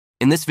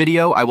In this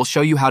video, I will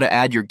show you how to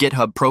add your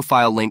GitHub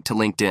profile link to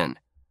LinkedIn.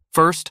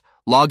 First,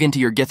 log into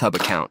your Github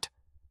account.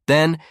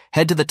 Then,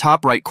 head to the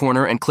top right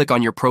corner and click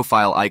on your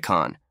profile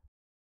icon.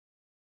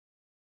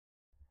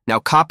 Now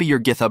copy your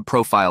Github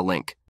profile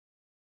link.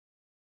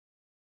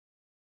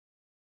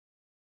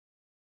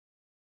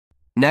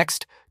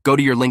 Next, go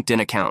to your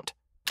LinkedIn account.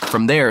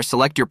 From there,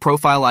 select your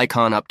profile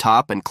icon up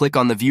top and click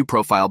on the View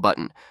Profile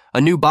button. A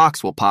new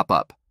box will pop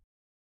up.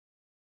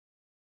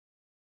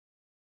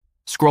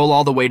 Scroll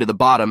all the way to the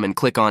bottom and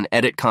click on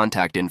Edit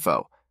Contact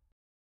Info.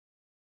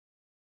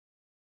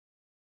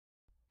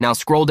 Now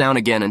scroll down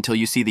again until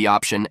you see the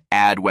option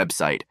Add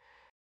Website.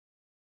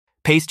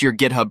 Paste your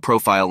GitHub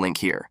profile link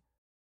here.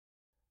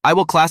 I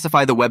will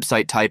classify the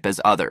website type as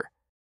Other.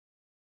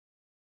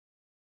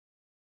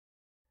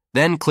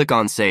 Then click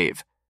on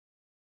Save.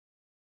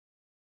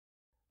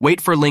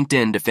 Wait for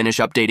LinkedIn to finish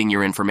updating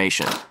your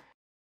information.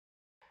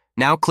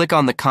 Now click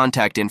on the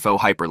Contact Info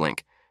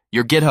hyperlink.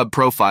 Your GitHub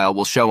profile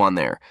will show on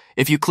there.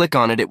 If you click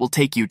on it, it will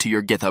take you to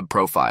your GitHub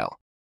profile.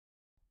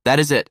 That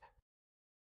is it.